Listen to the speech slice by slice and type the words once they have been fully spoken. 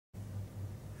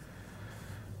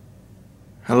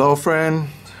Hello friend,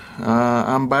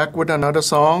 I'm back with another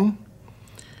song,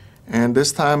 and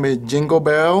this time it's Jingle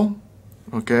Bell.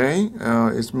 Okay,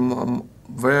 it's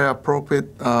very appropriate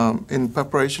in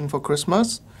preparation for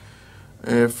Christmas.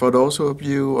 For those of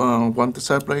you want to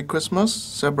celebrate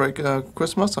Christmas,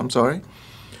 I'm sorry.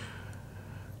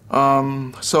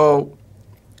 So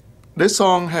this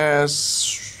song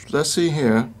has, let's see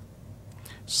here,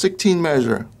 16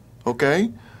 measure.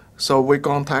 Okay, so we're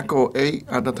gonna tackle 8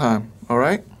 at a time. All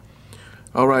right.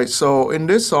 So in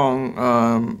this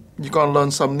song, you're gonna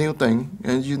learn some new thing,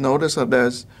 and you notice that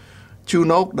there's two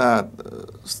notes that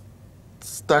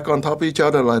stack on top of each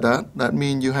other like that. That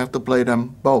means you have to play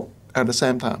them both at the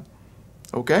same time.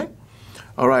 Okay.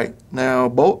 All right. Now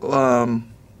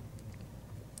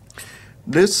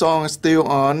this song is still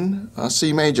on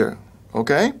C major.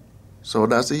 Okay. So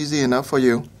that's easy enough for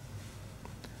you.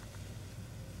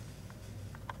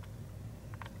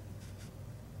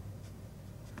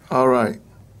 All right.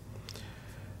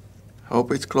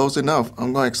 Hope it's close enough.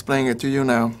 I'm going to explain it to you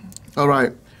now. All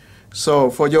right. So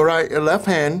for your left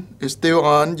hand, it's still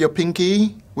on your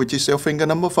pinky, which is your finger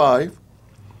number 5,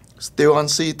 still on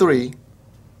C3.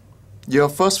 Your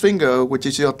first finger, which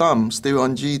is your thumb, still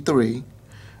on G3.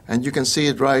 And you can see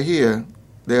it right here.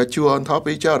 They are two on top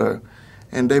of each other,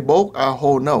 and they both are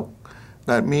whole note.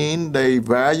 That means they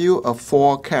value of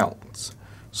 4 counts.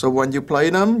 So when you play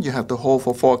them, you have to hold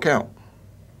for 4 count.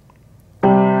 2,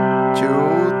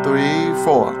 3,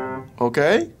 4.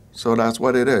 Okay? So that's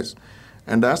what it is.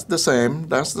 And that's the same,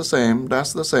 that's the same,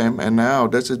 that's the same, and now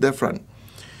this is different.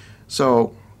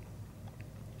 So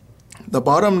the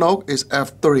bottom note is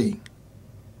F3.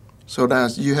 So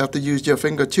that's, you have to use your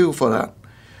finger 2 for that.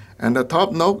 And the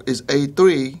top note is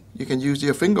A3. You can use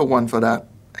your finger 1 for that.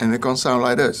 And it's going to sound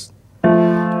like this.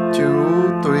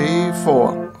 2, 3,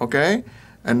 4. Okay?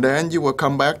 And then you will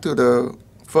come back to the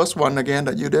first one again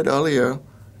that you did earlier.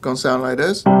 Gonna sound like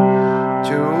this. 2,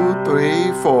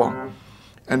 3, 4.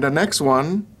 And the next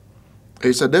one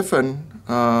is a different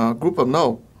group of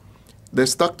notes. They're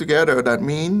stuck together. That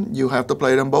means you have to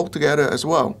play them both together as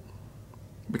well,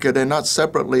 because they're not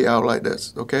separately out like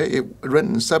this. Okay, if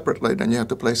written separately, then you have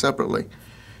to play separately.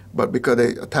 But because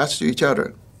they attach to each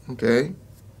other. Okay.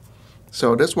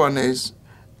 So this one is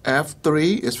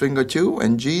F3 is finger 2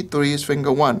 and G3 is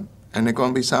finger 1, and they're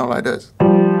gonna be sound like this.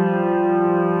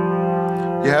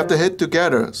 You have to hit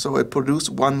together, so it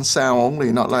produces one sound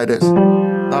only, not like this.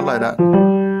 Not like that.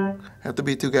 Have to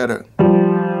be together.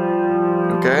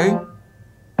 Okay?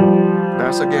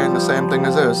 That's again the same thing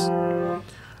as this.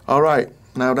 Alright,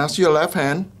 now that's your left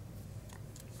hand.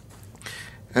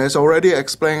 As already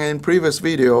explained in previous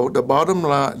video, the bottom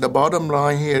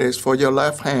line here is for your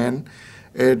left hand.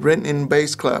 It's written in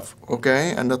bass clef,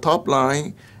 okay? And the top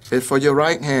line is for your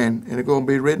right hand, and it's going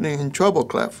to be written in treble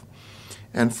clef.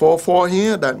 And 4/4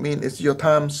 here, that means it's your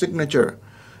time signature.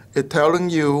 It's telling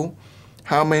you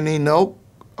how many note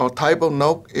or type of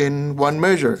note in one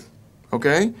measure.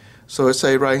 Okay? So it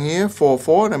say right here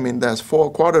 4/4, that means that's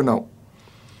 4 quarter note.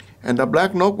 And the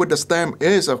black note with the stem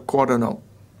is a quarter note.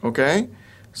 Okay?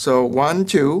 So 1,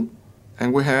 2,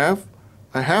 and we have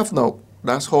a half note.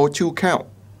 That's whole 2 count.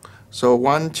 So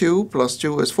 1, 2 plus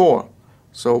 2 is 4.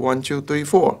 So 1, 2, 3,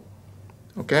 4.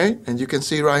 Okay? And you can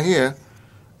see right here,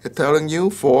 it's telling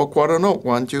you 4 quarter note,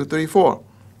 1, 2, 3, 4.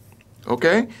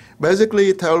 Okay? Basically,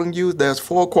 it's telling you there's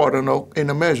 4 quarter note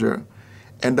in a measure,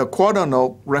 and the quarter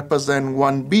note represent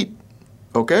 1 beat.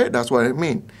 Okay? That's what it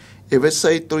means. If it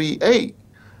say 3/8,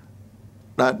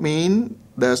 that means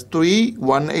there's 3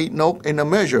 1/8 note in a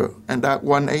measure, and that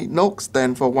 1/8 note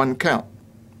stands for 1 count.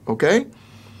 Okay?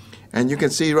 And you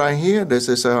can see right here, this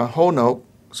is a whole note,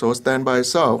 so it stands by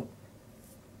itself.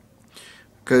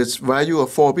 Because it's value of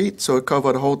 4 beats, so it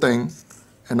covers the whole thing,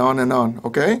 and on,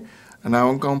 okay? And now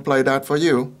I'm going to play that for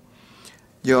you.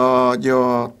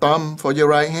 Your thumb for your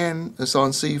right hand is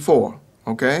on C4,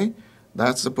 okay?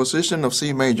 That's the position of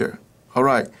C major. All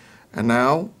right, and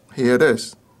now here it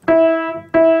is. 2,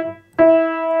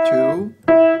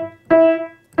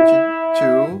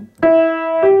 2,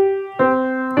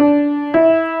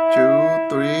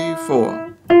 3, 4.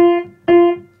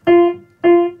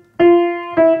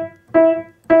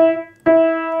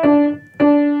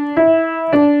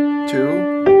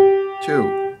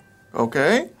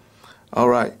 Okay? All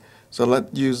right. So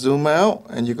let you zoom out,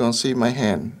 and you're going to see my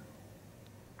hand.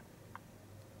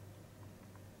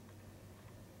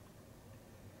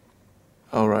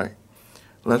 All right.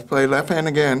 Let's play left hand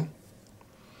again.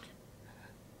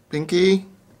 Pinky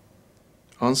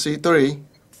on C3.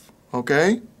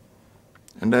 Okay?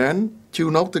 And then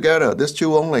 2 notes together. This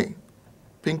 2 only.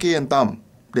 Pinky and thumb.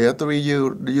 The other 3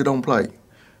 you don't play.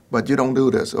 but you don't do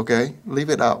this, okay? Leave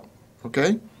it out,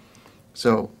 okay?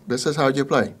 So this is how you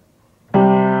play. 2,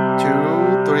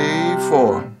 3,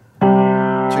 4.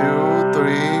 2,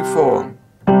 3, 4.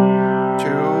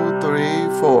 2, 3,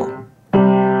 4.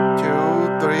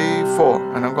 2, 3,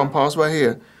 4. And I'm going to pause right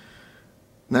here.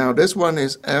 Now this one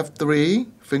is F3,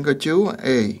 finger 2,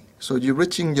 A. So you're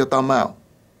reaching your thumb out.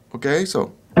 Okay,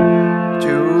 so 2,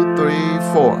 3,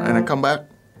 4. And then come back.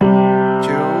 2,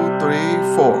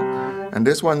 3, 4. And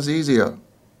this one's easier.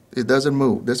 It doesn't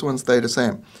move. This one stays the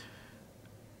same.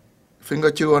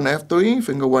 Finger 2 on F3,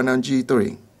 finger 1 on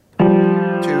G3.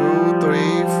 2,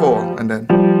 3, 4. And then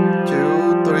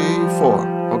 2, 3, 4.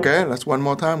 Okay, that's one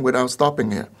more time without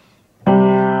stopping here. 2,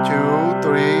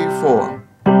 3, 4.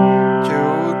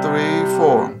 2, 3,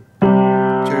 4.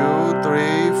 2,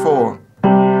 3, 4.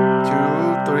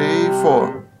 2, 3,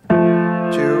 4.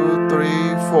 2,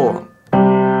 3, 4.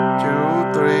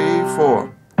 2, 3,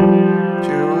 4.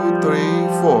 2, 3,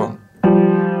 4.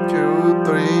 2,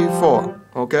 3, 4.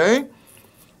 Okay?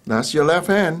 That's your left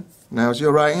hand. Now it's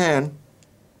your right hand.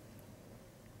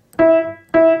 2,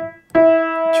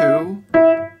 2,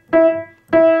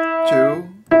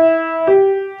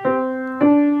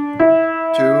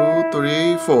 2,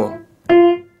 3, 4.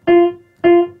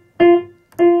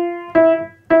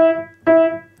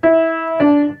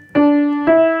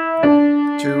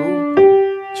 2,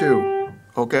 2.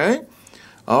 Okay?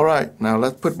 All right. Now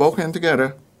let's put both hands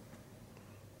together.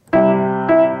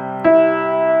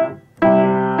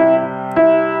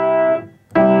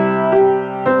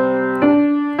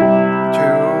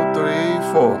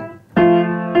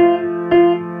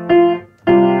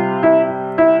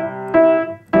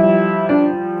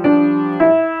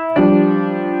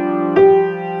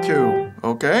 2.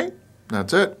 Okay,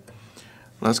 that's it.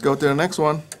 Let's go to the next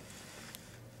one.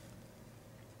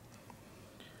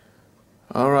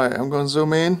 Alright, I'm going to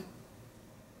zoom in,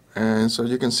 and so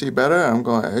you can see better. I'm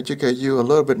going to educate you a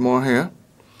little bit more here.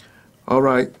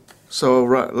 Alright, so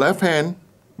left hand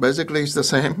basically is the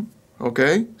same.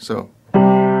 Okay, so 2,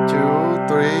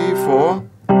 3, 4.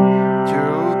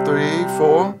 2, 3,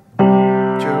 4.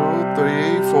 2,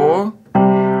 3, 4.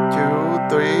 2,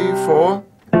 3, 4.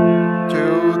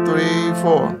 2, 3,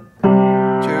 4.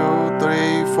 2,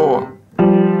 3, 4.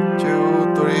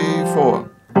 2, 3,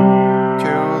 4.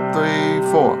 2, 3,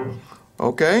 4.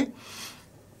 Okay?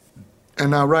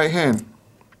 And now right hand.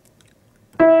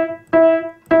 2,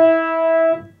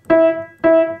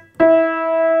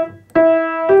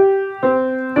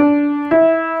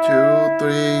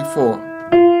 3, 4.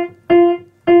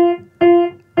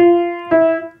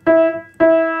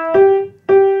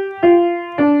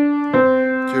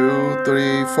 2,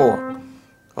 3, 4.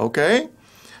 Okay?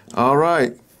 All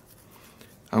right.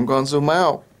 I'm going to zoom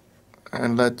out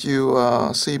and let you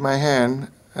see my hand,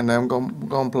 and I'm going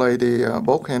to play the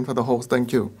both hand for the whole thing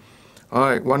too. All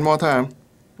right, one more time.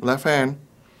 Left hand.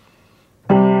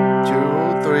 2,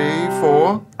 3,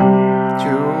 4.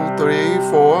 2, 3,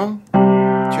 4.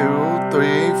 2,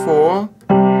 3, 4.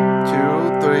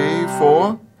 2, 3,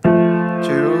 4.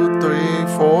 2, 3,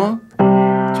 4.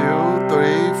 2,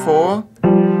 3, 4.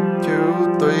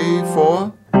 2, 3,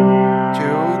 4.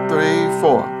 2, 3,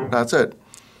 4. That's it.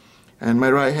 And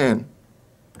my right hand.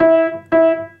 2,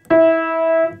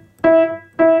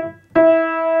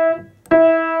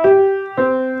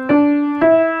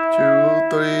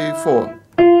 3, 4.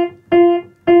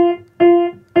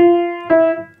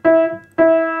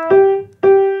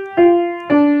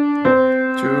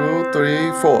 2,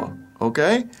 3, 4.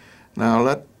 Okay? Now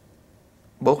let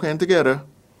both hands together.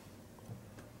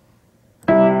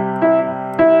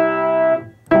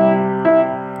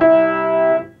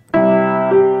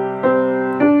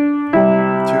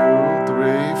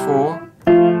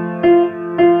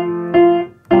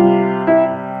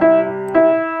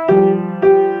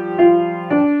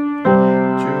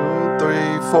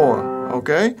 4.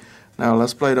 Okay? Now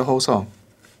let's play the whole song.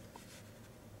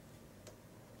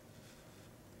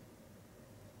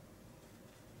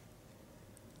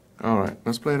 Alright,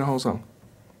 let's play the whole song.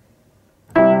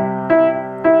 2,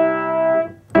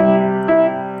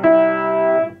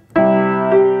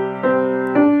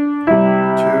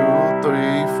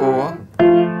 3, 4.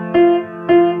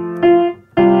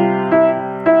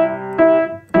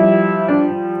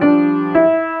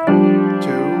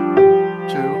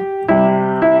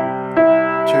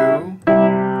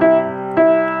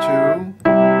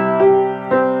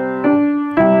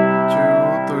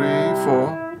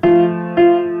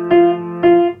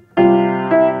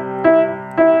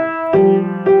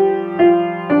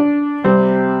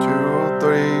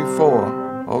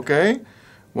 4. Okay?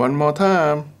 One more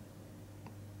time.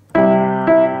 2,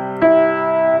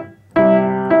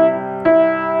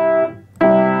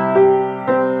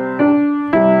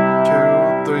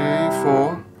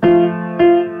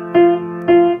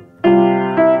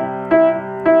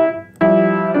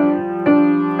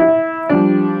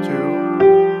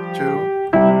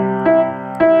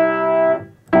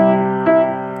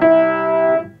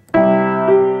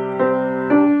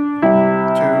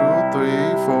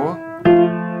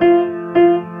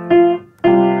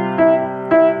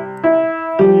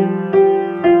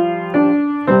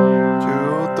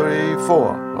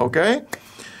 before. Okay?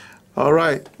 All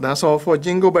right, that's all for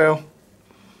Jingle Bell.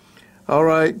 All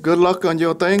right, good luck on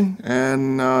your thing.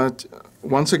 And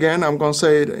once again, I'm going to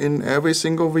say it in every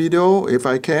single video if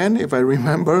I can, if I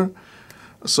remember.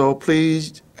 So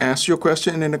please ask your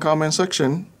question in the comment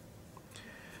section.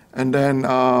 And then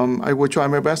I will try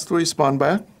my best to respond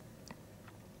back.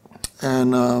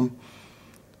 And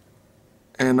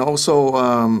also,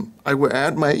 I will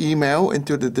add my email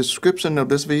into the description of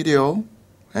this video.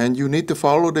 And you need to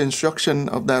follow the instruction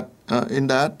of that in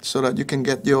that so that you can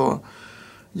get your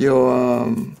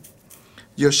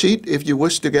sheet if you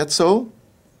wish to get so.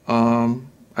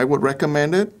 I would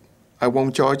recommend it. I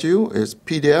won't charge you. It's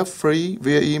PDF free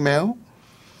via email.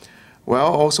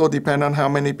 Well, also depend on how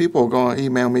many people are going to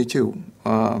email me too.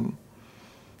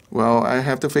 Well, I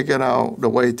have to figure out the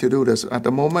way to do this. At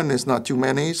the moment, it's not too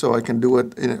many, so I can do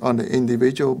it on the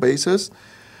individual basis.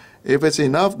 If it's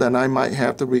enough, then I might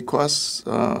have to request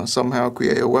somehow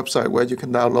create a website where you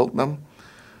can download them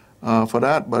for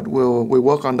that. But we'll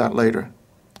work on that later.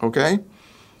 Okay?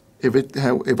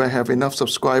 If I have enough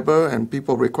subscriber and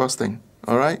people requesting.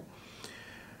 All right.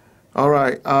 All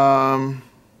right.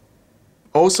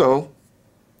 Also,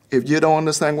 if you don't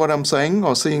understand what I'm saying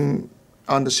or seeing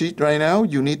on the sheet right now,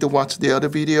 you need to watch the other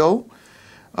video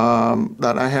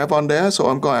that I have on there. So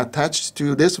I'm going to attach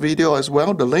to this video as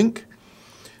well the link.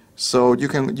 So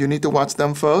you need to watch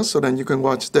them first, so then you can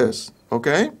watch this.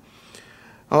 Okay?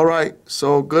 All right.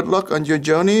 So good luck on your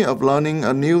journey of learning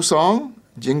a new song,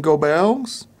 Jingle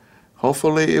Bells.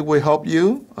 Hopefully it will help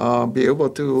you be able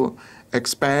to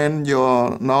expand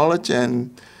your knowledge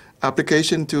and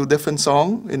application to different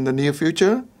songs in the near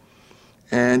future.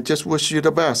 And just wish you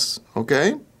the best.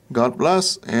 Okay? God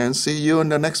bless and see you in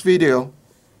the next video.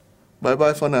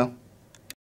 Bye-bye for now.